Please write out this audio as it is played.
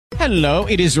Hello,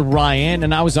 it is Ryan,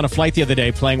 and I was on a flight the other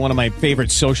day playing one of my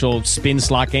favorite social spin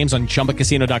slot games on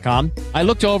ChumbaCasino.com. I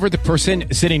looked over at the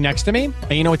person sitting next to me,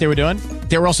 and you know what they were doing?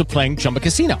 They were also playing Chumba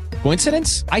Casino.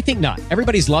 Coincidence? I think not.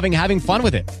 Everybody's loving having fun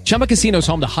with it. Chumba Casino is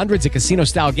home to hundreds of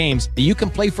casino-style games that you can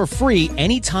play for free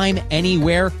anytime,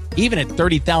 anywhere, even at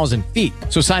 30,000 feet.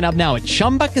 So sign up now at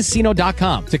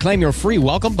ChumbaCasino.com to claim your free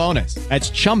welcome bonus. That's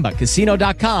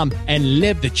ChumbaCasino.com and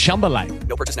live the Chumba life.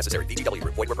 No purchase necessary. VGW.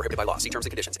 Void where prohibited by law. See terms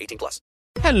and conditions. 18+.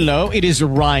 Hello, it is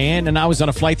Ryan, and I was on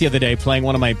a flight the other day playing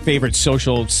one of my favorite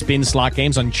social spin slot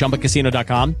games on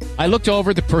ChumbaCasino.com. I looked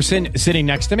over at the person sitting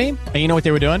next to me, and you know what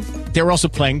they were doing? They were also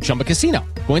playing Chumba Casino.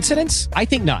 Coincidence? I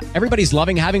think not. Everybody's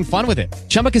loving having fun with it.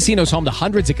 Chumba Casino is home to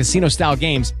hundreds of casino-style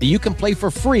games that you can play for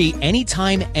free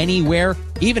anytime, anywhere,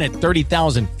 even at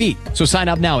 30,000 feet. So sign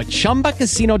up now at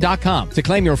ChumbaCasino.com to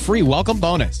claim your free welcome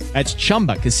bonus. That's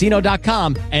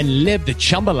ChumbaCasino.com and live the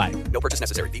Chumba life. No purchase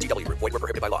necessary. VGW. Void where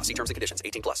prohibited by law. See terms and conditions.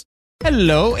 18+.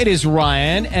 Hello, it is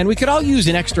Ryan, and we could all use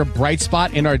an extra bright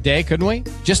spot in our day, couldn't we?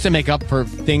 Just to make up for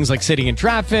things like sitting in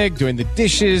traffic, doing the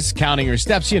dishes, counting your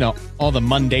steps, you know, all the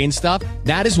mundane stuff.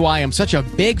 That is why I'm such a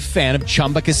big fan of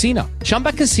Chumba Casino.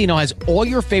 Chumba Casino has all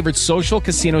your favorite social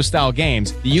casino-style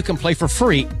games that you can play for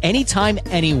free anytime,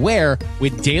 anywhere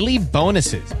with daily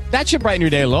bonuses. That should brighten your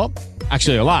day a little.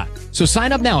 Actually, a lot. So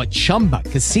sign up now at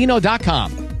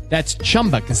ChumbaCasino.com. That's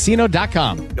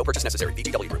ChumbaCasino.com. No purchase necessary.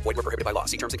 VGW. Void where prohibited by law.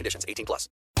 See terms and conditions. 18+.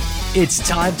 It's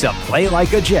time to play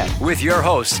like a Jet with your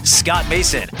host, Scott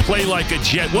Mason. Play like a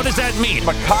Jet. What does that mean?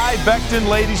 Mekhi Becton,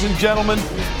 ladies and gentlemen.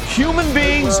 Human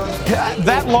beings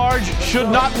that large should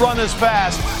not run as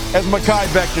fast as Mekhi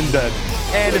Becton did.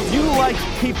 And if you like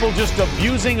people just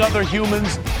abusing other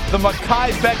humans, the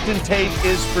Mekhi Becton tape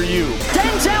is for you.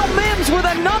 Denzel Mims with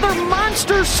another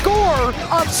monster score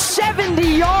of 70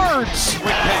 yards.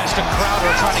 Quick pass to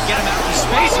Crowder trying to get him out of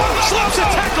space. Slips a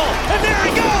tackle, and there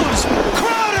he goes.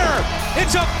 Crowder!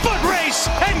 It's a foot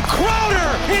race, and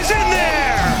Crowder is in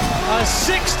there. A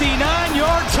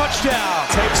 69-yard touchdown.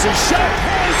 Takes a shot.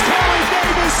 Here's Corey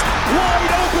Davis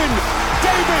wide open.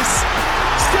 Davis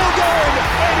still going,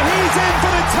 and he's in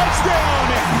for the touchdown.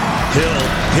 Hill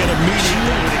hit immediately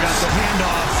when he got the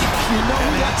handoff. You know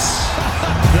that's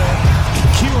The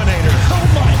Q-inator. oh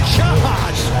my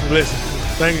gosh. Listen,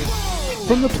 thank you.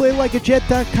 From the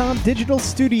PlayLikeAJet.com digital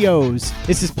studios,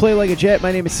 this is Play Like a Jet.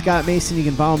 My name is Scott Mason. You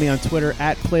can follow me on Twitter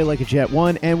at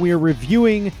PlayLikeAJet1, and we are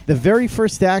reviewing the very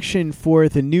first action for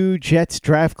the new Jets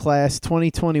draft class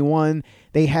 2021.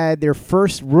 They had their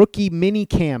first rookie mini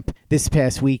camp this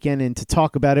past weekend, and to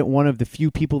talk about it, one of the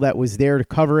few people that was there to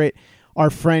cover it, our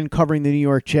friend covering the New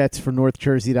York Jets for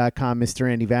NorthJersey.com, Mr.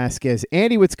 Andy Vasquez.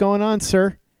 Andy, what's going on,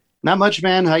 sir? Not much,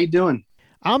 man. How you doing?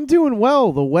 I'm doing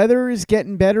well. The weather is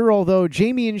getting better, although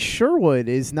Jamie in Sherwood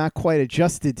is not quite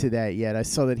adjusted to that yet. I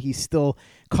saw that he's still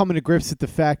coming to grips with the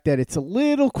fact that it's a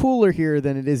little cooler here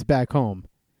than it is back home.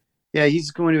 Yeah,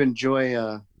 he's going to enjoy.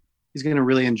 He's going to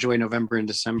really enjoy November and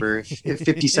December. If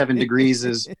 57 degrees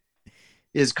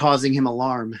is causing him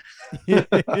alarm,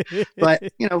 but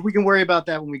we can worry about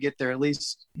that when we get there. At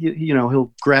least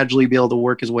he'll gradually be able to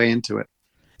work his way into it.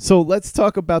 So let's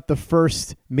talk about the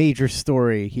first major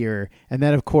story here, and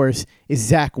that, of course, is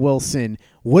Zach Wilson.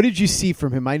 What did you see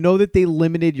from him? I know that they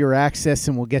limited your access,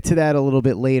 and we'll get to that a little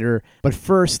bit later. But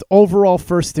first, overall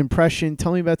first impression,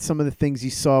 tell me about some of the things you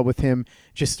saw with him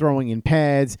just throwing in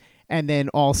pads, and then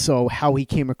also how he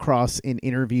came across in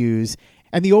interviews,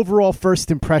 and the overall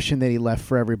first impression that he left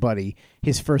for everybody,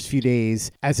 his first few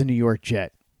days as a New York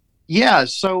Jet. Yeah,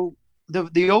 so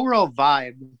the overall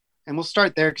vibe, and we'll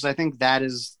start there because I think that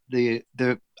is the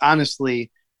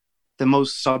honestly the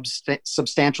most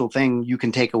substantial thing you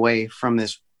can take away from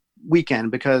this weekend,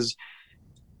 because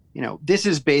this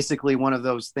is basically one of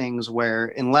those things where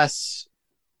unless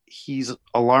he's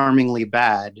alarmingly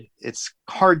bad, it's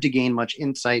hard to gain much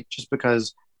insight just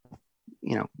because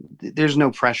there's no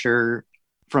pressure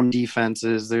from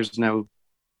defenses, there's no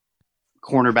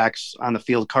cornerbacks on the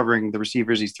field covering the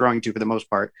receivers he's throwing to for the most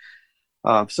part.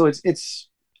 So it's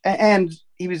and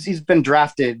he's been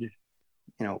drafted,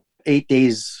 8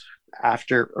 days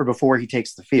after or before he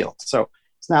takes the field. So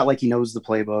it's not like he knows the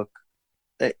playbook.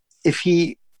 If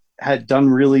he had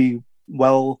done really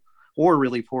well or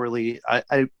really poorly,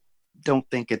 I don't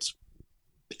think it's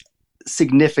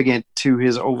significant to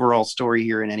his overall story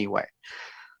here in any way.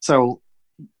 So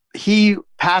he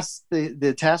passed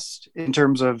the test in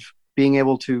terms of being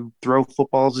able to throw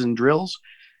footballs in drills,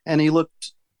 and he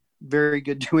looked very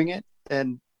good doing it.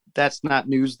 And that's not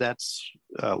news. That's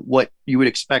what you would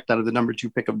expect out of the number 2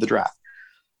 pick of the draft.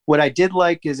 What I did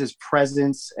like is his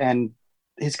presence and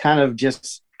his kind of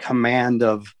just command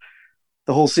of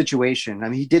the whole situation. I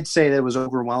mean, he did say that it was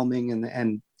overwhelming,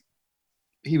 and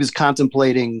he was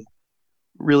contemplating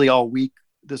really all week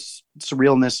this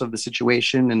surrealness of the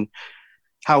situation and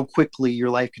how quickly your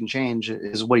life can change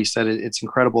is what he said. It's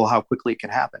incredible how quickly it can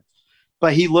happen.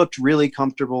 But he looked really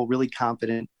comfortable, really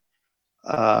confident.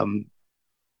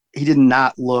 He did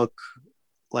not look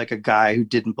like a guy who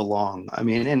didn't belong. I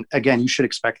mean, and again, you should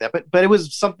expect that, but there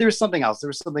was something else. There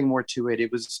was something more to it.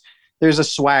 There's a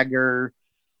swagger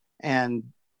and,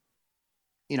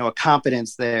 a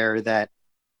confidence there that,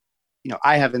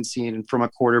 I haven't seen from a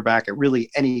quarterback at really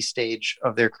any stage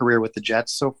of their career with the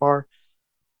Jets so far.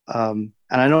 And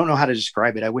I don't know how to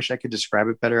describe it. I wish I could describe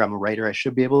it better. I'm a writer. I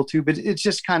should be able to, but it's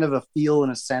just kind of a feel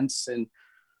and a sense. And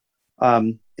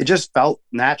it just felt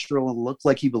natural and looked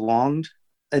like he belonged.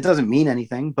 It doesn't mean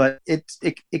anything, but it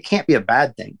can't be a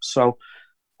bad thing. So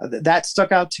that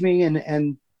stuck out to me.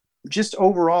 And just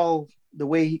overall, the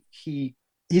way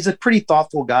he's a pretty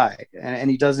thoughtful guy, and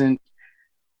he doesn't,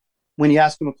 when you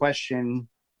ask him a question,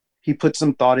 he puts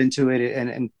some thought into it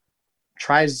and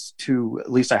tries to,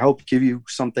 at least I hope, give you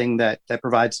something that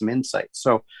provides some insight.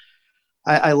 So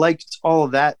I liked all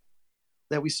of that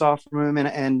we saw from him.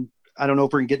 And I don't know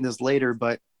if we're gonna get into this later,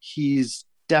 but he's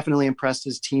definitely impressed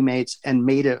his teammates and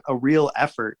made a real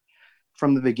effort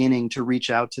from the beginning to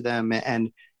reach out to them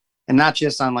and not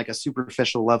just on like a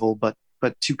superficial level, but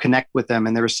to connect with them.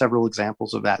 And there were several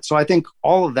examples of that. So I think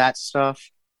all of that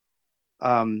stuff,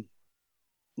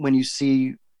 when you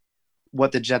see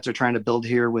what the Jets are trying to build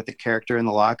here with the character in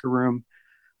the locker room,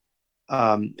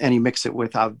 and you mix it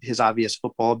with his obvious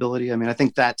football ability, I mean, I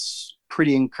think that's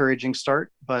pretty encouraging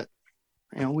start, but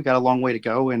we got a long way to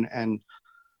go and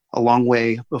a long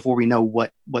way before we know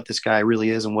what this guy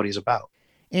really is and what he's about.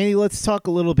 Andy, let's talk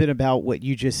a little bit about what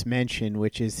you just mentioned,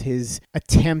 which is his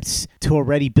attempts to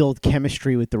already build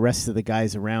chemistry with the rest of the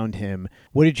guys around him.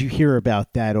 What did you hear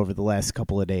about that over the last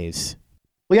couple of days?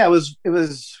 Well, yeah, it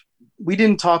was, we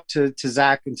didn't talk to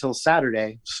Zach until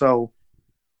Saturday. So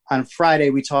on Friday,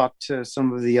 we talked to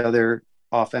some of the other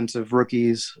offensive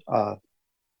rookies,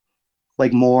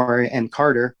 like Moore and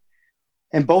Carter.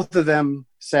 And both of them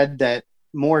said that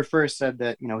Moore first said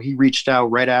that, he reached out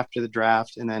right after the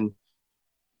draft and then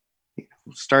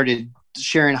started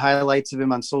sharing highlights of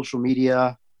him on social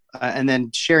media, and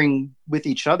then sharing with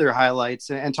each other highlights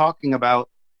and talking about,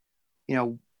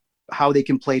 how they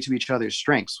can play to each other's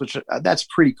strengths, which that's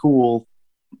pretty cool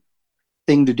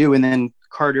thing to do. And then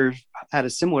Carter had a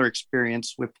similar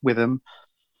experience with him.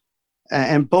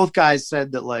 And both guys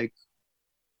said that like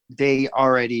they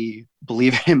already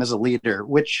believe in him as a leader,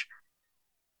 which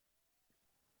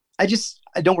I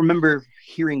don't remember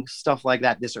hearing stuff like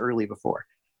that this early before.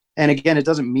 And again, it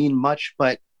doesn't mean much,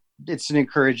 but it's an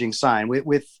encouraging sign.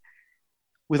 With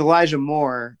Elijah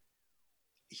Moore,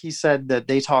 he said that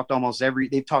they've talked almost every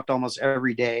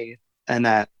day, and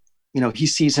that, he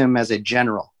sees him as a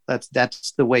general.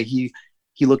 That's the way he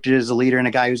looked at it as a leader and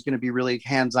a guy who's going to be really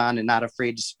hands-on and not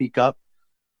afraid to speak up.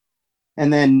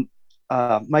 And then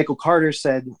Michael Carter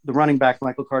said, the running back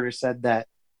Michael Carter said that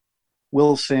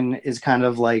Wilson is kind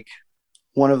of like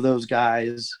one of those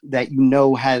guys that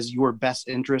has your best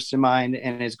interest in mind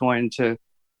and is going to,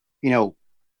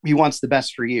 he wants the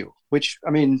best for you, which,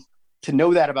 I mean, to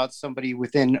know that about somebody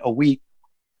within a week,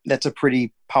 that's a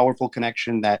pretty powerful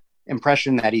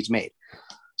impression that he's made.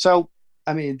 So,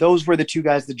 I mean, those were the two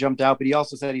guys that jumped out, but he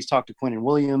also said he's talked to Quinnen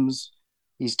Williams.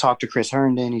 He's talked to Chris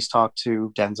Herndon. He's talked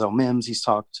to Denzel Mims. He's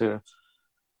talked to,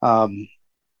 I'm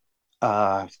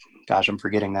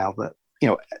forgetting now, but,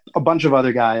 a bunch of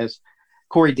other guys,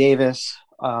 Corey Davis.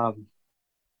 And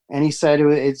he said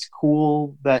it's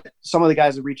cool that some of the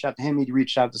guys that reached out to him, he'd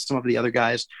reached out to some of the other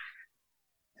guys.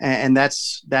 And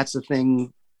that's the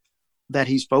thing that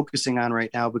he's focusing on right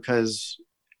now, because,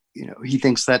 he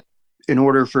thinks that in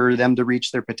order for them to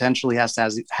reach their potential, he has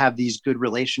to have these good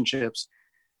relationships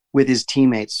with his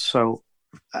teammates. So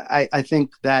I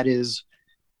think that is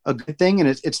a good thing. And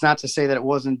it's not to say that it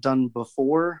wasn't done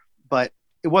before, but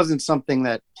it wasn't something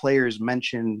that players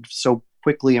mentioned so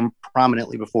quickly and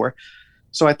prominently before.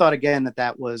 So I thought, again,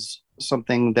 that was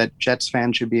something that Jets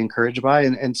fans should be encouraged by,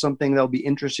 and something that'll be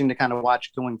interesting to kind of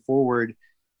watch going forward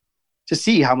to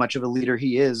see how much of a leader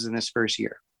he is in this first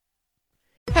year.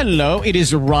 Hello, it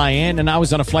is Ryan, and I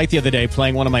was on a flight the other day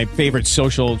playing one of my favorite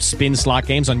social spin slot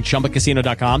games on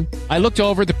ChumbaCasino.com. I looked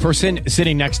over at the person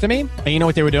sitting next to me, and you know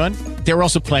what they were doing? They were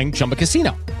also playing Chumba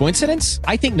Casino. Coincidence?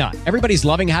 I think not. Everybody's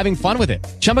loving having fun with it.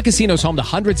 Chumba Casino is home to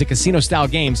hundreds of casino-style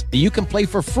games that you can play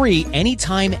for free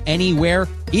anytime, anywhere,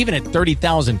 even at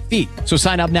 30,000 feet. So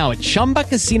sign up now at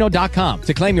ChumbaCasino.com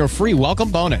to claim your free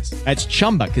welcome bonus. That's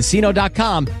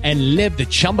ChumbaCasino.com and live the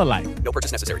Chumba life. No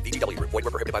purchase necessary. VGW Group. Void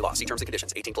were prohibited by law. See terms and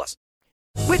conditions. 18+.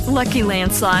 With Lucky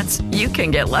Land Slots, you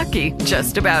can get lucky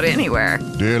just about anywhere.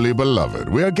 Dearly beloved,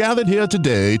 we are gathered here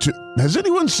today to... Has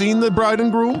anyone seen the bride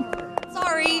and groom?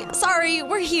 Sorry,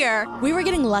 we're here. We were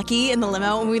getting lucky in the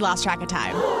limo and we lost track of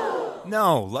time.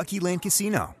 No, Lucky Land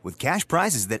Casino, with cash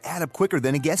prizes that add up quicker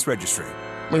than a guest registry.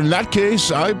 In that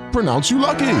case, I pronounce you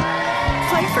lucky.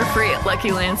 Play for free at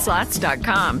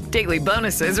LuckyLandSlots.com. Daily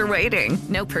bonuses are waiting.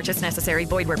 No purchase necessary.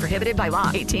 Void where prohibited by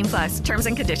law. 18+. Terms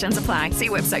and conditions apply. See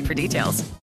website for details.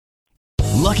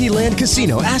 Lucky Land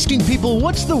Casino, asking people,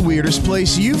 what's the weirdest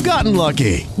place you've gotten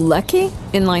lucky? Lucky?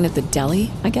 In line at the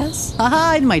deli, I guess?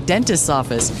 Aha, in my dentist's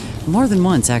office. More than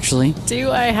once, actually.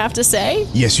 Do I have to say?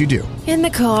 Yes, you do. In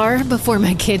the car before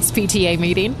my kids' PTA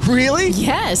meeting. Really?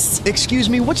 Yes. Excuse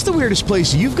me, what's the weirdest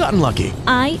place you've gotten lucky?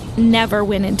 I never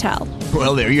win and tell.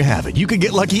 Well, there you have it. You can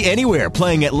get lucky anywhere,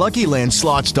 playing at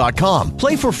LuckyLandSlots.com.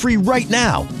 Play for free right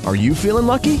now. Are you feeling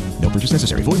lucky? No purchase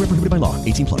necessary. Void where prohibited by law.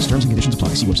 18+. Terms and conditions apply.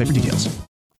 See website for details.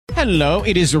 Hello,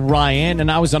 it is Ryan,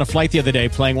 and I was on a flight the other day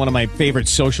playing one of my favorite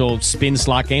social spin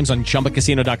slot games on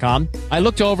ChumbaCasino.com. I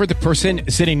looked over at the person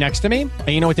sitting next to me, and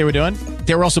you know what they were doing?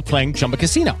 They were also playing Chumba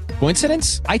Casino.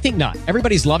 Coincidence? I think not.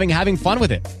 Everybody's loving having fun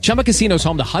with it. Chumba Casino is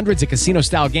home to hundreds of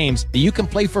casino-style games that you can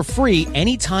play for free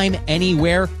anytime,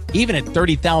 anywhere, even at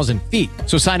 30,000 feet.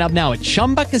 So sign up now at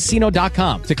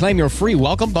ChumbaCasino.com to claim your free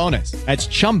welcome bonus. That's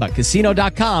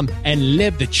ChumbaCasino.com and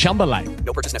live the Chumba life.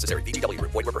 No purchase necessary. VGW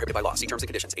Group. Void were prohibited by law. See terms and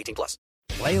conditions. 18+.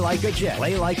 Play like a Jet.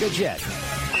 Play like a Jet.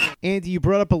 Andy, you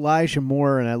brought up Elijah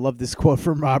Moore, and I love this quote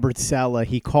from Robert Saleh.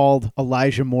 He called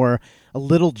Elijah Moore a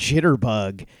little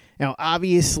jitterbug. Now,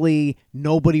 obviously,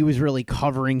 nobody was really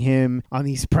covering him on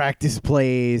these practice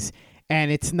plays,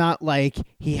 and it's not like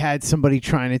he had somebody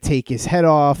trying to take his head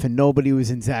off and nobody was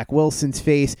in Zach Wilson's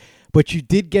face, but you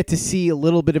did get to see a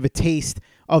little bit of a taste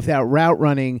of that route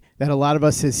running that a lot of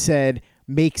us has said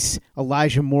makes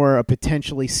Elijah Moore a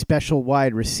potentially special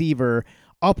wide receiver.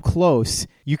 Up close,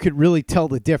 you could really tell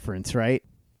the difference, right?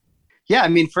 Yeah, I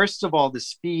mean, first of all, the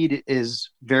speed is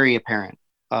very apparent,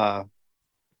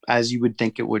 as you would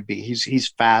think it would be.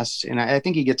 He's fast, and I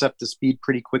think he gets up to speed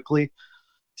pretty quickly.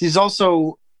 He's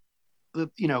also,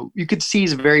 you could see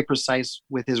he's very precise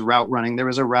with his route running. There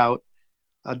was a route,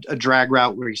 a drag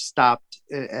route where he stopped,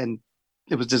 and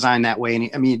it was designed that way.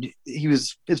 And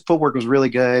his footwork was really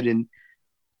good, and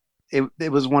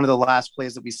it was one of the last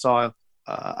plays that we saw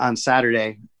on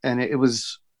Saturday, and it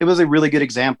was a really good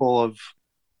example of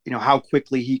how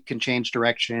quickly he can change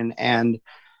direction. And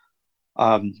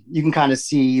you can kind of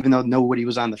see, even though nobody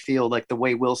was on the field, like the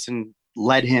way Wilson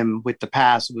led him with the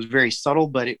pass was very subtle,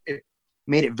 but it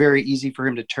made it very easy for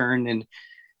him to turn,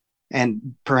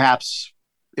 and perhaps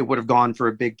it would have gone for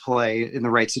a big play in the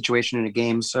right situation in a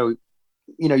game. So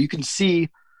you can see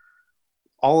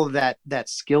all of that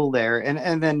skill there,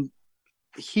 and then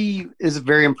he is a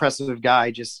very impressive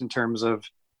guy just in terms of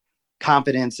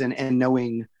confidence and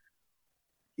knowing,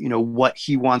 what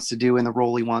he wants to do and the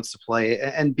role he wants to play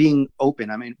and being open.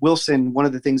 I mean, Wilson, one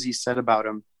of the things he said about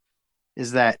him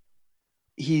is that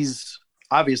he's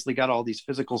obviously got all these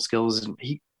physical skills, and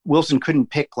Wilson couldn't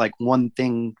pick like one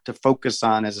thing to focus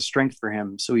on as a strength for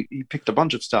him. So he picked a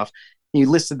bunch of stuff. He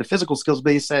listed the physical skills,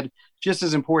 but he said just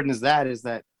as important as that is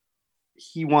that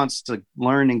he wants to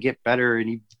learn and get better.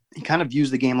 And he kind of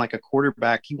views the game like a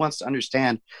quarterback. He wants to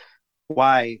understand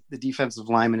why the defensive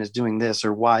lineman is doing this,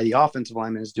 or why the offensive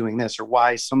lineman is doing this, or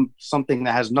why something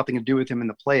that has nothing to do with him in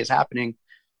the play is happening,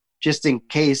 just in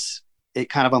case it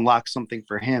kind of unlocks something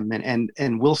for him.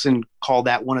 And Wilson called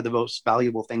that one of the most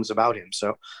valuable things about him.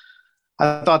 So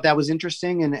I thought that was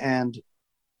interesting and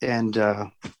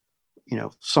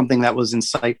something that was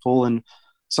insightful and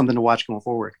something to watch going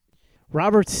forward.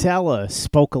 Robert Saleh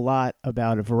spoke a lot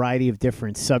about a variety of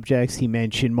different subjects. He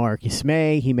mentioned Marcus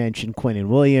May. He mentioned Quinnen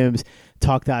Williams.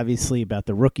 Talked obviously about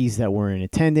the rookies that were in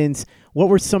attendance. What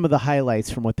were some of the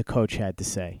highlights from what the coach had to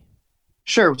say?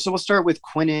 Sure. So we'll start with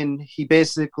Quinnen. He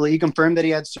confirmed that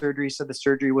he had surgery, said the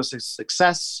surgery was a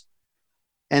success.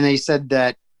 And he said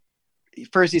that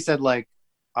first he said,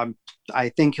 I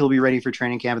think he'll be ready for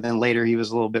training camp. And then later he was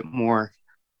a little bit more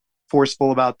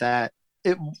forceful about that.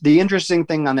 The interesting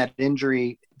thing on that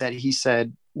injury that he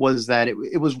said was that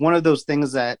it was one of those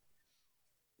things that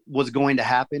was going to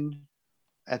happen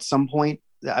at some point.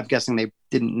 I'm guessing they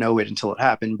didn't know it until it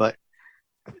happened, but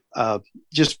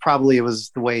just probably it was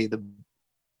the way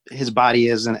his body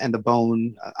is and the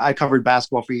bone. I covered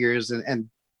basketball for years, and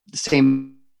the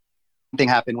same thing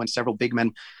happened when several big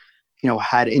men,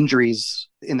 had injuries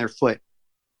in their foot.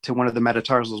 to one of the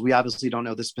metatarsals. We obviously don't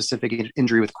know the specific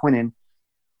injury with Quinnen.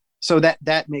 So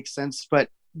that makes sense. But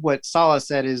what Saleh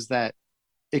said is that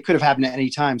it could have happened at any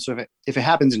time. So if it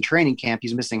happens in training camp,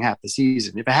 he's missing half the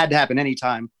season. If it had to happen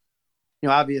anytime,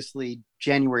 obviously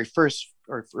January 1st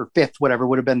or 5th, whatever,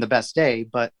 would have been the best day.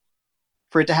 But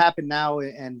for it to happen now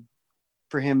and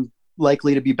for him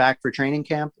likely to be back for training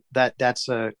camp, that's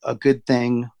a good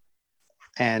thing.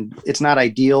 And it's not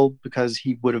ideal because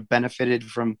he would have benefited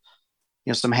from,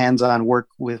 some hands-on work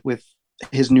with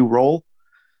his new role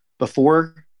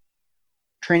before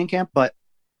training camp. But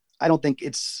I don't think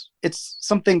it's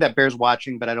something that bears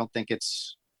watching, but I don't think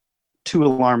it's too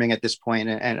alarming at this point.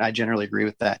 And I generally agree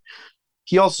with that.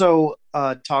 He also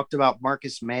talked about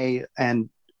Marcus May, and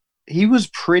he was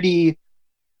pretty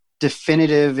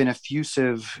definitive and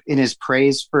effusive in his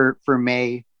praise for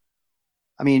May.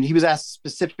 I mean, he was asked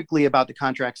specifically about the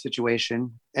contract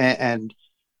situation, and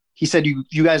he said,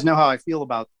 you guys know how I feel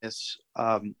about this.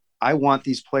 I want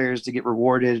these players to get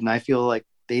rewarded, and I feel like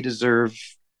they deserve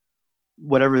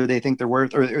whatever they think they're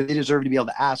worth, or they deserve to be able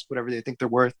to ask whatever they think they're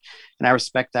worth. And I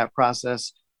respect that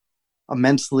process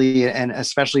immensely, and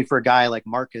especially for a guy like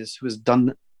Marcus who has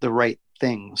done the right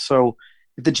thing. So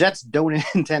if the Jets don't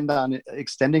intend on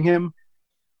extending him,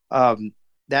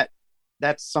 that's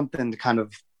something to kind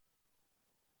of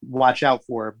watch out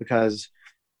for, because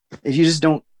if you just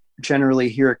don't generally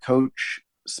hear a coach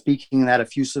speaking that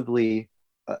effusively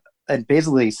and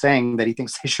basically saying that he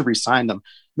thinks they should resign them,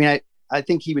 I mean, I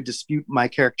think he would dispute my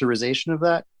characterization of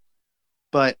that,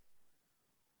 but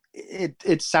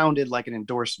it sounded like an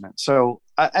endorsement. So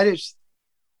I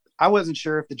wasn't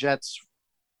sure if the Jets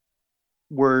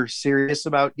were serious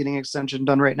about getting an extension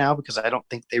done right now, because I don't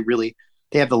think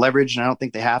they have the leverage, and I don't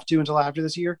think they have to until after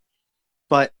this year.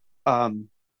 But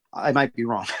I might be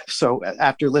wrong. So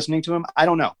after listening to him, I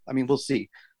don't know. I mean, we'll see.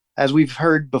 As we've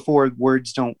heard before,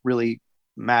 words don't really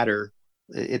matter.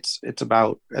 It's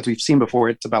about, as we've seen before,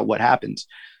 it's about what happens.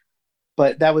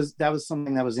 But that was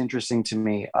something that was interesting to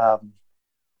me.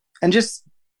 And just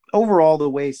overall, the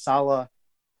way Saleh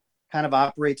kind of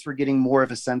operates, we're getting more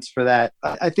of a sense for that.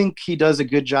 I think he does a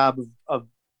good job of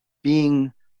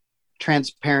being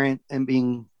transparent and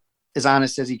being as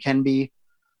honest as he can be.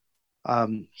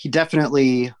 He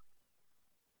definitely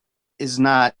is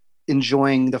not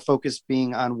enjoying the focus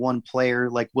being on one player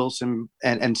like Wilson,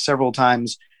 and several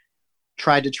times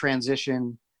tried to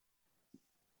transition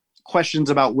questions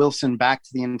about Wilson back to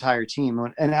the entire team.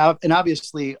 And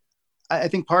obviously, I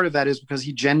think part of that is because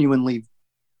he genuinely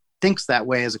thinks that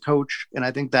way as a coach. And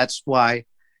I think that's why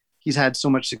he's had so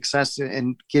much success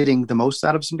in getting the most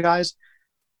out of some guys.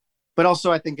 But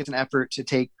also, I think it's an effort to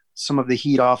take some of the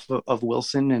heat off of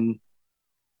Wilson. And,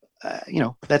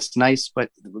 that's nice. But,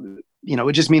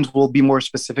 it just means we'll be more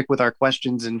specific with our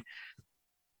questions. And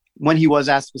when he was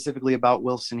asked specifically about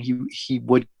Wilson, he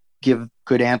would give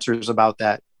good answers about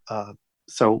that.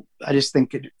 So I just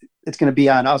think it's going to be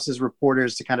on us as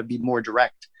reporters to kind of be more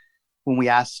direct when we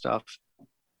ask stuff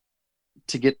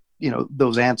to get,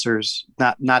 those answers,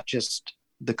 not just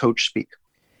the coach speak.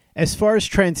 As far as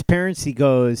transparency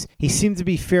goes, he seemed to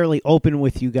be fairly open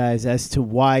with you guys as to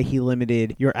why he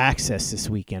limited your access this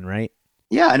weekend, right?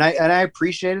 Yeah, and I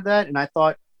appreciated that, and I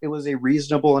thought it was a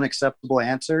reasonable and acceptable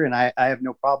answer, and I have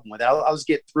no problem with it. I'll just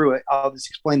get through it. I'll just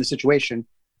explain the situation.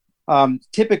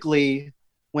 Typically,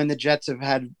 when the Jets have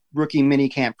had rookie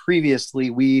minicamp previously,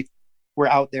 we were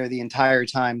out there the entire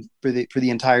time for the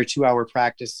entire 2-hour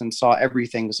practice and saw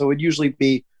everything. So it would usually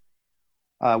be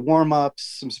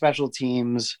warm-ups, some special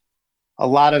teams, a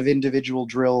lot of individual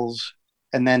drills,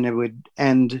 and then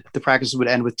the practice would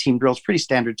end with team drills, pretty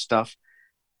standard stuff,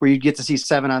 where you'd get to see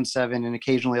 7-on-7 and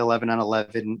occasionally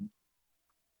 11-on-11.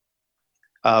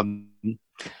 It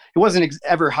wasn't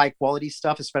ever high quality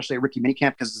stuff, especially at rookie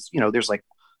minicamp, because, there's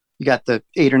you got the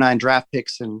 8 or 9 draft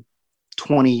picks and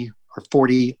 20 or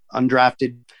 40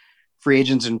 undrafted free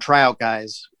agents and tryout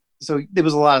guys. So there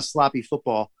was a lot of sloppy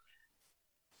football.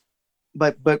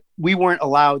 But we weren't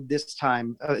allowed this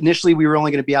time. Initially, we were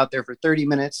only going to be out there for 30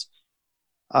 minutes.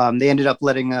 They ended up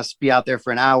letting us be out there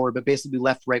for an hour, but basically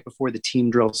left right before the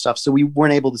team drill stuff. So we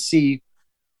weren't able to see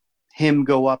him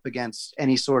go up against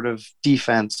any sort of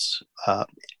defense.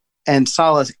 And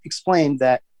Saleh explained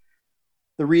that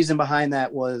the reason behind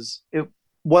that was it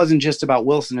wasn't just about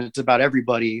Wilson. It's about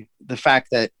everybody. The fact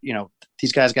that,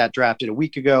 these guys got drafted a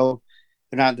week ago,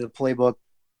 they're not in the playbook.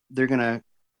 They're going to,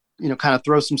 kind of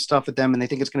throw some stuff at them, and they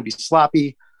think it's going to be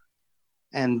sloppy.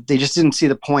 And they just didn't see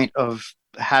the point of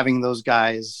having those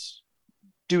guys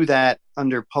do that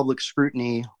under public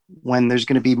scrutiny when there's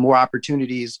going to be more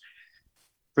opportunities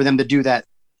for them to do that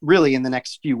really in the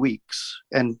next few weeks.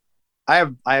 And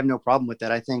I have no problem with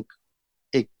that. I think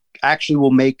it actually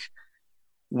will make,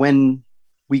 when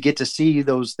we get to see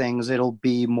those things, it'll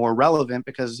be more relevant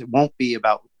because it won't be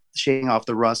about shaking off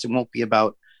the rust. It won't be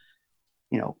about,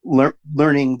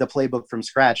 learning the playbook from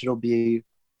scratch. It'll be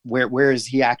where is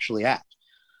he actually at?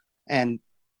 And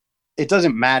it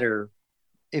doesn't matter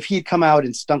if he'd come out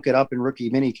and stunk it up in rookie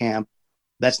minicamp.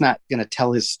 That's not going to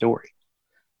tell his story.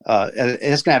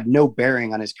 It's going to have no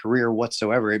bearing on his career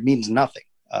whatsoever. It means nothing.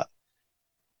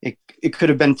 It could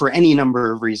have been for any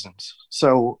number of reasons.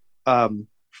 So I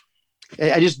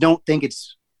just don't think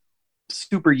it's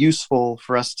super useful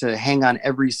for us to hang on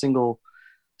every single.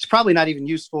 It's probably not even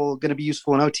going to be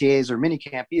useful in OTAs or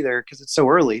minicamp either, because it's so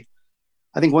early.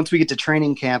 I think once we get to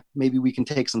training camp, maybe we can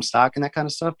take some stock in that kind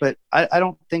of stuff. But I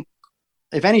don't think,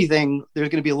 if anything, there's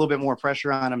going to be a little bit more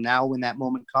pressure on him now when that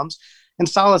moment comes. And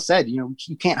Saleh said, you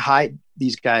can't hide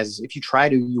these guys. If you try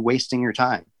to, you're wasting your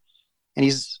time.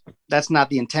 And that's not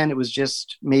the intent. It was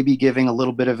just maybe giving a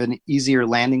little bit of an easier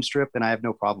landing strip, and I have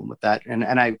no problem with that. And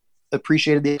I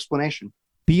appreciated the explanation.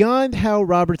 Beyond how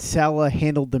Robert Saleh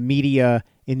handled the media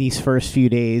in these first few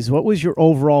days, what was your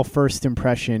overall first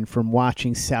impression from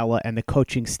watching Saleh and the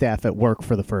coaching staff at work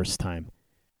for the first time?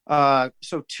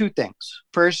 So two things.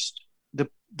 First,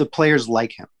 the players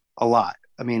like him a lot.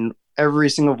 I mean, every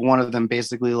single one of them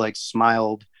basically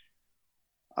smiled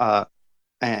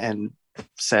and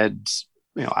said,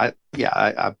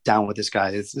 I'm down with this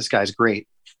guy. This guy's great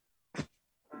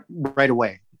right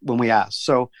away when we asked.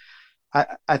 So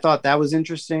I thought that was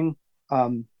interesting.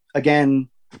 Again,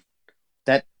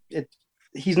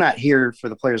 he's not here for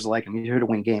the players to like him. He's here to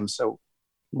win games. So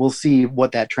we'll see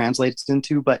what that translates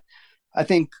into. But I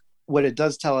think what it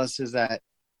does tell us is that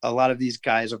a lot of these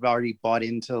guys have already bought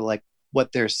into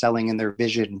what they're selling and their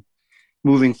vision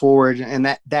moving forward. And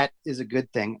that is a good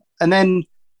thing. And then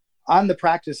on the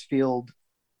practice field,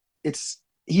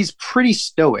 he's pretty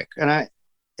stoic. And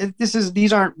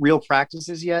these aren't real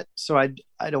practices yet, so I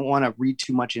don't want to read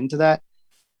too much into that.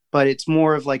 But it's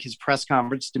more of his press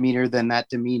conference demeanor than that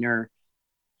demeanor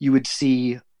you would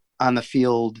see on the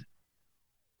field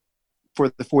for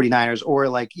the 49ers, or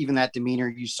even that demeanor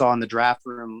you saw in the draft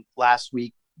room last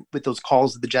week with those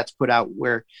calls that the Jets put out,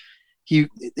 where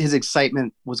his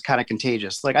excitement was kind of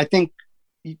contagious. I think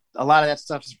a lot of that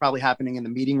stuff is probably happening in the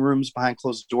meeting rooms behind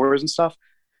closed doors and stuff,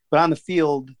 but on the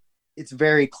field, it's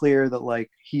very clear that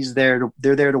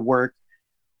they're there to work,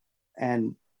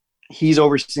 and he's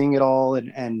overseeing it all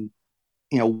and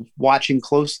watching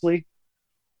closely.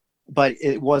 But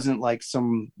it wasn't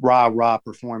some rah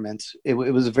performance. It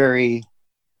was very,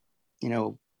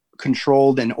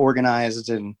 controlled and organized.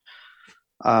 And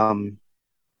when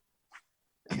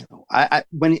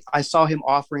I saw him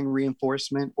offering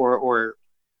reinforcement or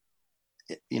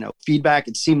feedback,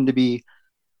 it seemed to be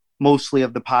mostly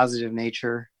of the positive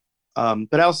nature.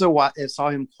 But I also saw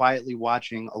him quietly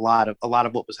watching a lot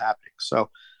of what was happening. So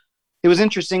it was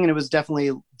interesting, and it was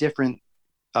definitely different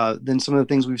than some of the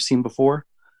things we've seen before.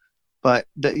 But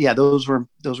those were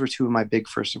two of my big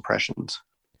first impressions.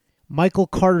 Michael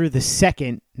Carter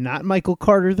II, not Michael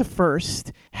Carter I,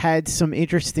 had some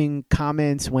interesting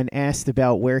comments when asked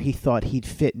about where he thought he'd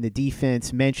fit in the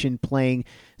defense, mentioned playing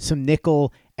some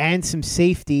nickel and some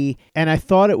safety. And I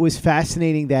thought it was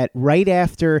fascinating that right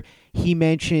after he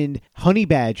mentioned Honey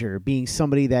Badger being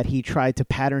somebody that he tried to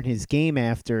pattern his game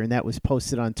after, and that was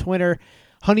posted on Twitter,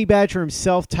 Honey Badger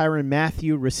himself, Tyrann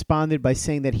Mathieu, responded by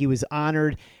saying that he was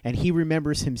honored and he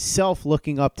remembers himself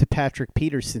looking up to Patrick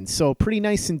Peterson. So pretty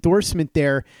nice endorsement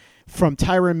there from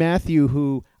Tyrann Mathieu,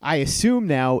 who I assume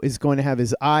now is going to have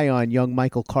his eye on young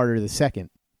Michael Carter II.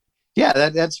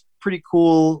 Yeah, that's pretty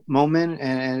cool moment.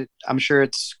 And I'm sure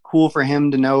it's cool for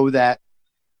him to know that,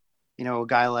 a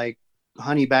guy like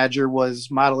Honey Badger was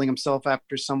modeling himself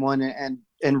after someone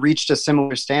and reached a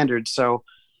similar standard. So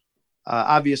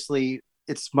obviously,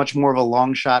 it's much more of a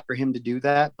long shot for him to do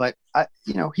that, but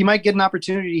he might get an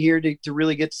opportunity here to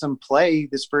really get some play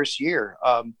this first year.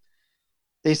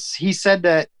 He said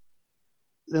that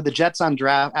the Jets on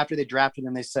draft, after they drafted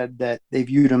him, they said that they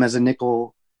viewed him as a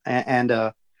nickel and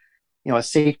a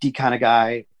safety kind of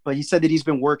guy, but he said that he's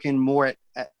been working more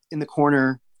in the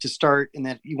corner to start, and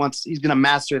that he's going to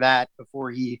master that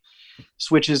before he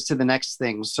switches to the next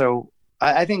thing. So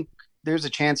I think there's a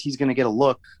chance he's going to get a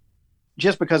look,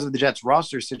 just because of the Jets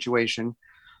roster situation,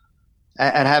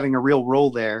 at having a real role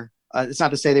there. It's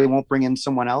not to say they won't bring in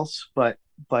someone else, but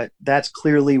that's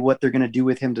clearly what they're going to do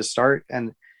with him to start.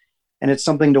 And it's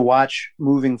something to watch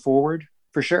moving forward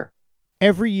for sure.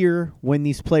 Every year when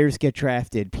these players get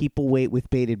drafted, people wait with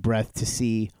bated breath to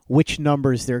see which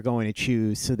numbers they're going to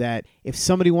choose so that if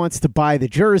somebody wants to buy the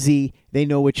jersey, they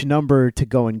know which number to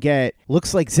go and get.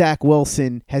 Looks like Zach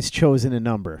Wilson has chosen a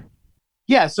number.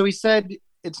 Yeah, so he said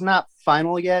it's not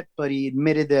final yet, but he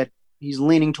admitted that he's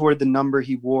leaning toward the number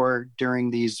he wore during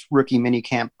these rookie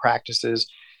minicamp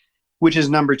practices, which is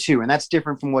number 2. And that's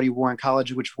different from what he wore in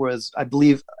college, which was, I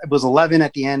believe, it was 11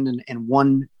 at the end and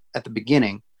 1 at the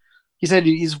beginning. He said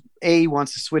he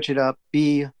wants to switch it up.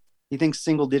 B, he thinks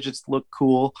single digits look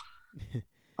cool.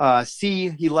 C,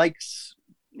 he likes,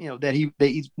 that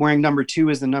he's wearing number 2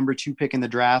 as the number 2 pick in the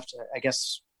draft. I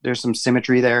guess there's some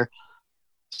symmetry there.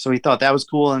 So he thought that was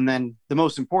cool. And then the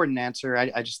most important answer,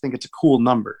 I just think it's a cool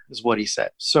number, is what he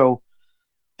said. So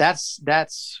that's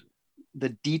the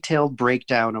detailed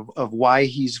breakdown of why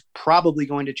he's probably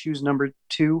going to choose number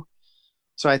 2.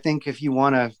 So I think if you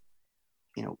want to,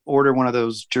 order one of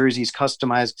those jerseys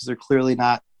customized because they're clearly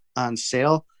not on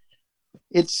sale,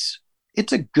 it's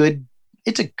a good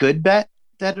bet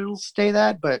that it'll stay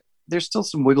that, but there's still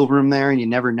some wiggle room there and you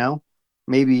never know.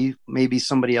 Maybe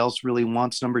somebody else really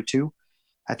wants number 2.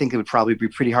 I think it would probably be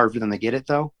pretty hard for them to get it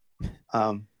though.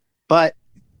 But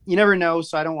you never know.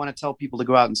 So I don't want to tell people to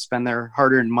go out and spend their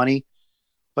hard-earned money,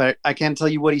 but I can tell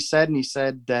you what he said. And he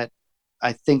said that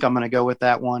I think I'm going to go with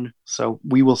that one. So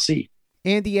we will see.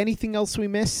 Andy, anything else we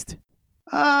missed?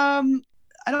 I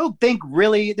don't think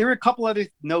really. There were a couple other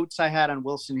notes I had on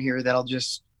Wilson here that I'll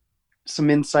just some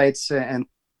insights and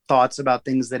thoughts about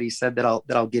things that he said that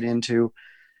I'll get into.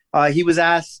 He was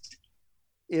asked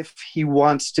if he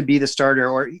wants to be the starter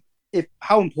or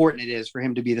how important it is for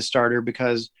him to be the starter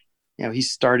because, he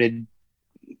started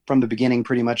from the beginning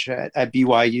pretty much at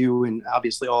BYU and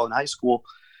obviously all in high school.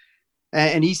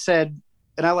 And he said,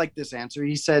 and I like this answer.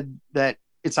 He said that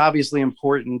it's obviously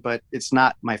important, but it's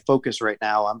not my focus right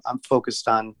now. I'm focused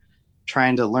on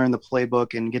trying to learn the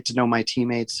playbook and get to know my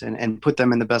teammates and put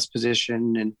them in the best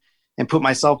position and put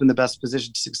myself in the best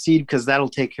position to succeed because that'll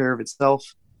take care of itself.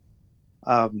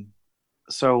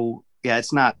 So yeah,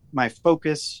 it's not my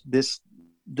focus. This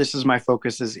is my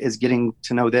focus is getting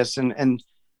to know this. And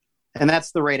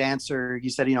that's the right answer. He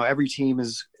said, every team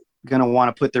is going to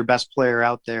want to put their best player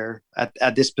out there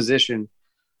at this position.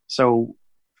 So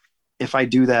if I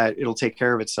do that, it'll take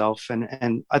care of itself.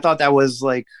 And I thought that was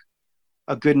like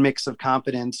a good mix of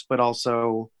confidence, but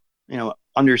also,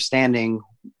 understanding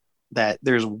that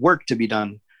there's work to be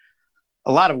done,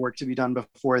 a lot of work to be done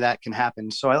before that can happen.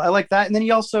 So I like that. And then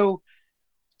he also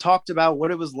talked about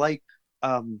what it was like,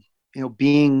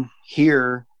 being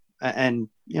here and,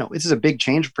 this is a big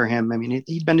change for him. I mean,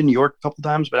 he'd been to New York a couple of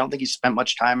times, but I don't think he spent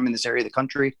much time in this area of the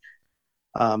country.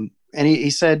 And he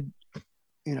said,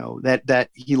 that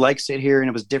he likes it here and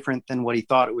it was different than what he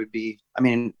thought it would be. I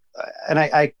mean, and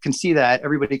I can see that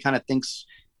everybody kind of thinks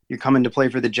you're coming to play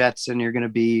for the Jets and you're going to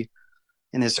be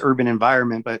in this urban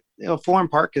environment, but Florham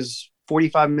Park is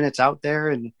 45 minutes out there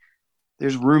and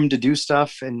there's room to do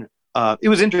stuff. And it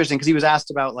was interesting because he was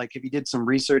asked about like, if he did some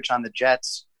research on the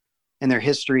Jets and their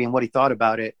history and what he thought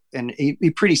about it. And he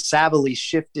pretty savvily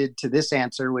shifted to this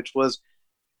answer, which was,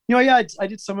 I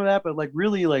did some of that, but like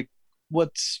really like,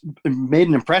 what's made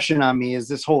an impression on me is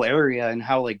this whole area and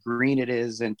how like green it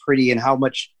is and pretty and how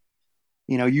much,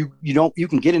 you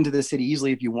can get into the city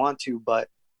easily if you want to, but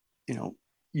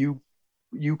you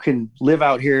can live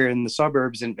out here in the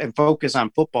suburbs and focus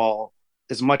on football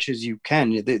as much as you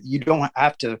can. You don't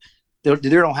have to, there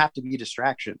don't have to be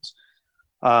distractions.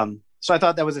 So I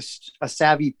thought that was a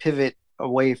savvy pivot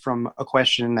away from a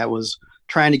question that was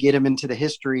trying to get him into the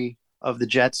history of the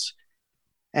Jets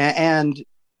and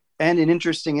an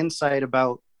interesting insight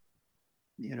about,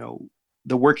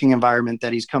 the working environment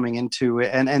that he's coming into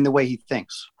and the way he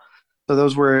thinks. So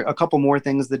those were a couple more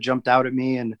things that jumped out at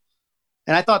me. And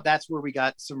I thought that's where we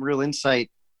got some real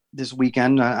insight this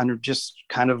weekend on just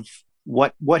kind of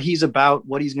what he's about,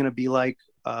 what he's going to be like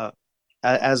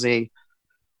as a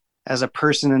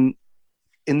person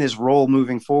in this role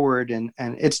moving forward. And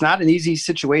it's not an easy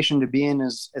situation to be in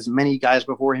as many guys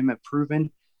before him have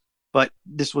proven, but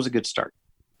this was a good start.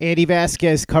 Andy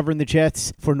Vasquez covering the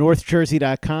Jets for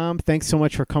NorthJersey.com. Thanks so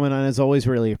much for coming on as always.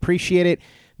 Really appreciate it.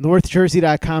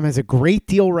 NorthJersey.com has a great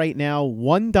deal right now.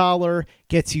 $1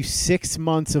 gets you 6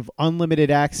 months of unlimited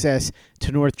access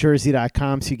to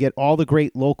NorthJersey.com. So you get all the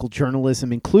great local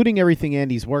journalism, including everything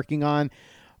Andy's working on.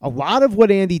 A lot of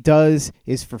what Andy does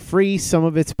is for free. Some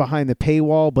of it's behind the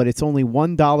paywall, but it's only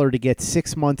 $1 to get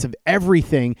 6 months of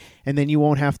everything, and then you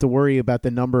won't have to worry about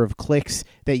the number of clicks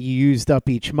that you used up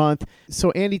each month. So,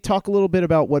 Andy, talk a little bit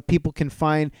about what people can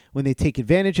find when they take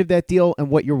advantage of that deal and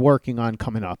what you're working on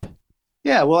coming up.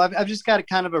 Yeah, well, I've just got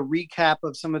kind of a recap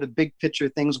of some of the big picture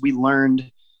things we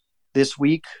learned this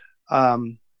week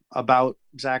about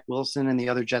Zach Wilson and the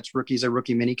other Jets rookies at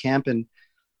rookie minicamp. And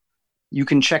you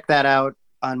can check that out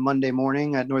on Monday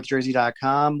morning at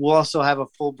northjersey.com. We'll also have a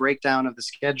full breakdown of the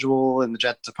schedule and the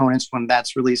Jets opponents when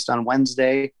that's released on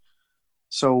Wednesday.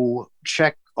 So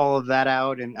check all of that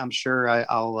out. And I'm sure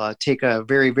I'll take a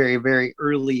very, very, very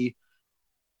early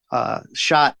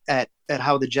shot at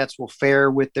how the Jets will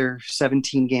fare with their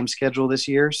 17 game schedule this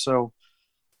year. So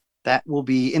that will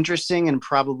be interesting and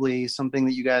probably something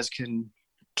that you guys can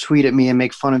tweet at me and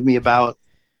make fun of me about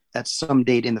at some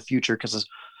date in the future. Cause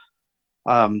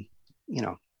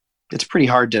it's pretty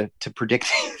hard to predict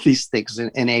these things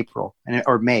in April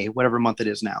or May, whatever month it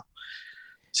is now.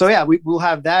 So yeah, we'll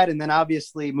have that. And then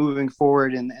obviously moving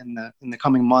forward in the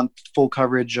coming month, full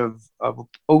coverage of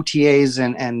OTAs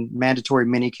and mandatory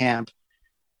minicamp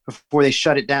before they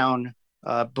shut it down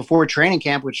before training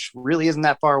camp, which really isn't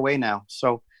that far away now.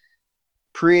 So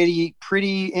pretty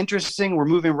interesting. We're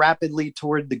moving rapidly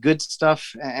toward the good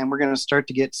stuff, and we're going to start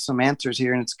to get some answers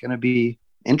here, and it's going to be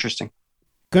interesting.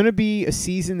 Going to be a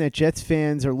season that Jets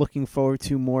fans are looking forward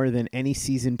to more than any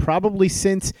season, probably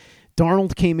since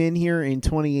Darnold came in here in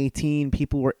 2018.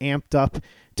 People were amped up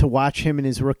to watch him in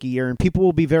his rookie year, and people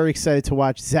will be very excited to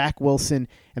watch Zach Wilson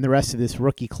and the rest of this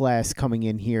rookie class coming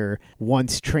in here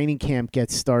once training camp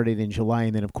gets started in July,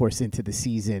 and then, of course, into the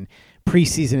season,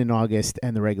 preseason in August,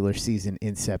 and the regular season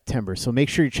in September. So make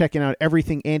sure you're checking out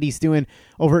everything Andy's doing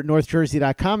over at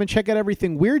northjersey.com, and check out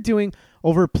everything we're doing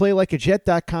over at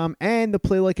playlikeajet.com and the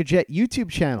Play Like a Jet YouTube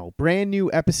channel. Brand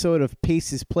new episode of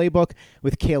Pace's Playbook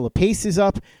with Kayla Pace is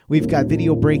up. We've got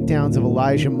video breakdowns of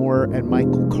Elijah Moore and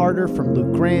Michael Carter from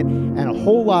Luke Grant and a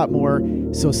whole lot more.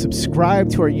 So subscribe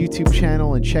to our YouTube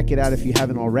channel and check it out if you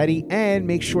haven't already. And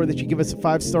make sure that you give us a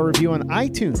 5-star review on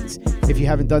iTunes if you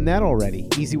haven't done that already.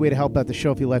 Easy way to help out the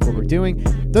show if you like what we're doing.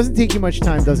 Doesn't take you much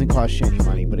time, doesn't cost you any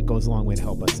money, but it goes a long way to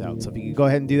help us out. So if you could go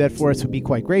ahead and do that for us, we'd be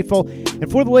quite grateful.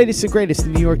 And for the latest and greatest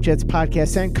in New York Jets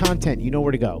podcasts and content, you know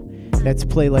where to go. That's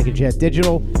Play Like a Jet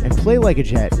Digital and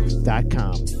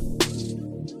playlikeajet.com.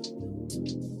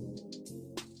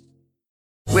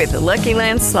 With the Lucky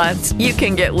Land Slots, you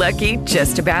can get lucky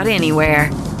just about anywhere.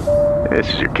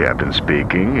 This is your captain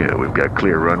speaking. We've got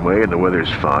clear runway and the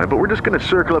weather's fine, but we're just going to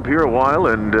circle up here a while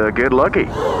and get lucky.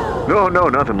 No,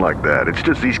 nothing like that. It's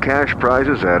just these cash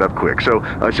prizes add up quick. So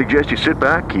I suggest you sit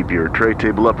back, keep your tray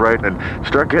table upright, and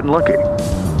start getting lucky.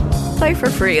 Play for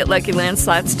free at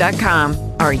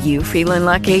LuckyLandSlots.com. Are you feeling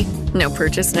lucky? No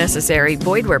purchase necessary.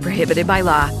 Void where prohibited by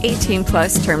law.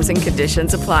 18+ terms and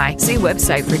conditions apply. See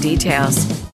website for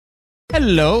details.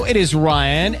 Hello, it is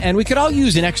Ryan, and we could all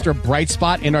use an extra bright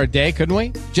spot in our day, couldn't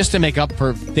we? Just to make up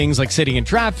for things like sitting in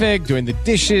traffic, doing the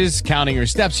dishes, counting your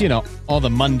steps, all the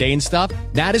mundane stuff.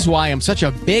 That is why I'm such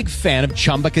a big fan of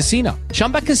Chumba Casino.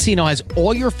 Chumba Casino has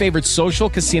all your favorite social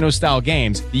casino-style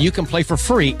games that you can play for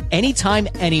free anytime,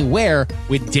 anywhere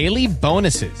with daily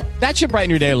bonuses. That should brighten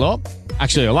your day a little.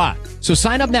 Actually, a lot. So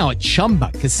sign up now at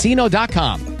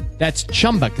ChumbaCasino.com. That's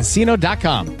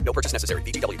ChumbaCasino.com. No purchase necessary.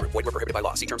 VGW Group. Void where prohibited by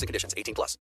law. See terms and conditions.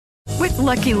 18+. With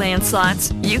Lucky Land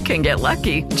Slots, you can get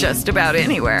lucky just about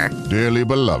anywhere. Dearly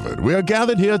beloved, we are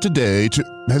gathered here today to...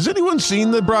 Has anyone seen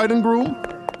the bride and groom?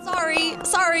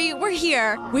 Sorry, we're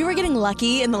here. We were getting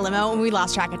lucky in the limo and we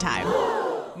lost track of time.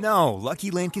 No,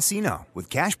 Lucky Land Casino, with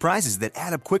cash prizes that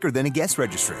add up quicker than a guest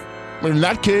registry. In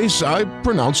that case, I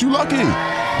pronounce you lucky.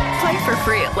 Play for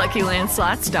free at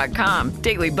LuckyLandSlots.com.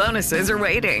 Daily bonuses are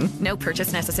waiting. No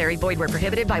purchase necessary. Void where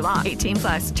prohibited by law.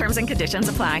 18+. Terms and conditions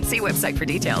apply. See website for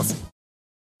details.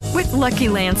 With Lucky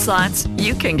Land Slots,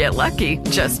 you can get lucky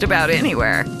just about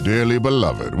anywhere. Dearly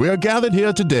beloved, we are gathered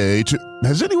here today to...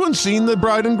 Has anyone seen the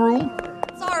bride and groom?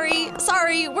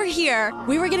 Sorry, we're here.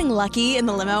 We were getting lucky in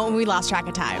the limo and we lost track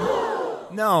of time.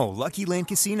 No, Lucky Land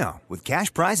Casino, with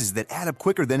cash prizes that add up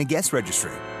quicker than a guest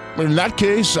registry. In that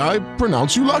case, I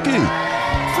pronounce you lucky.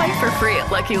 Play for free at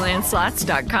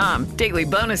LuckyLandSlots.com. Daily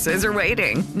bonuses are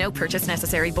waiting. No purchase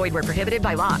necessary. Void where prohibited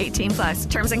by law. 18+.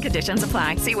 Terms and conditions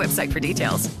apply. See website for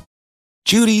details.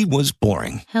 Judy was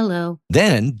boring. Hello.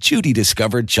 Then Judy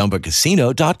discovered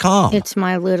ChumbaCasino.com. It's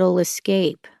my little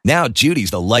escape. Now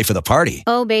Judy's the life of the party.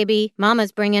 Oh, baby,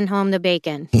 mama's bringing home the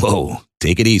bacon. Whoa,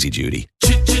 take it easy, Judy.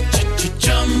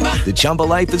 The Chumba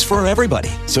life is for everybody.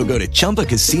 So go to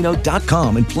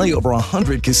ChumbaCasino.com and play over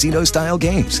 100 casino-style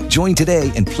games. Join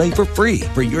today and play for free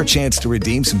for your chance to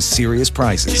redeem some serious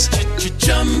prizes.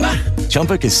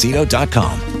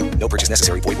 ChumbaCasino.com. No purchase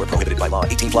necessary. Void where prohibited by law.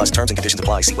 18+. Terms and conditions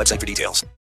apply. See website for details.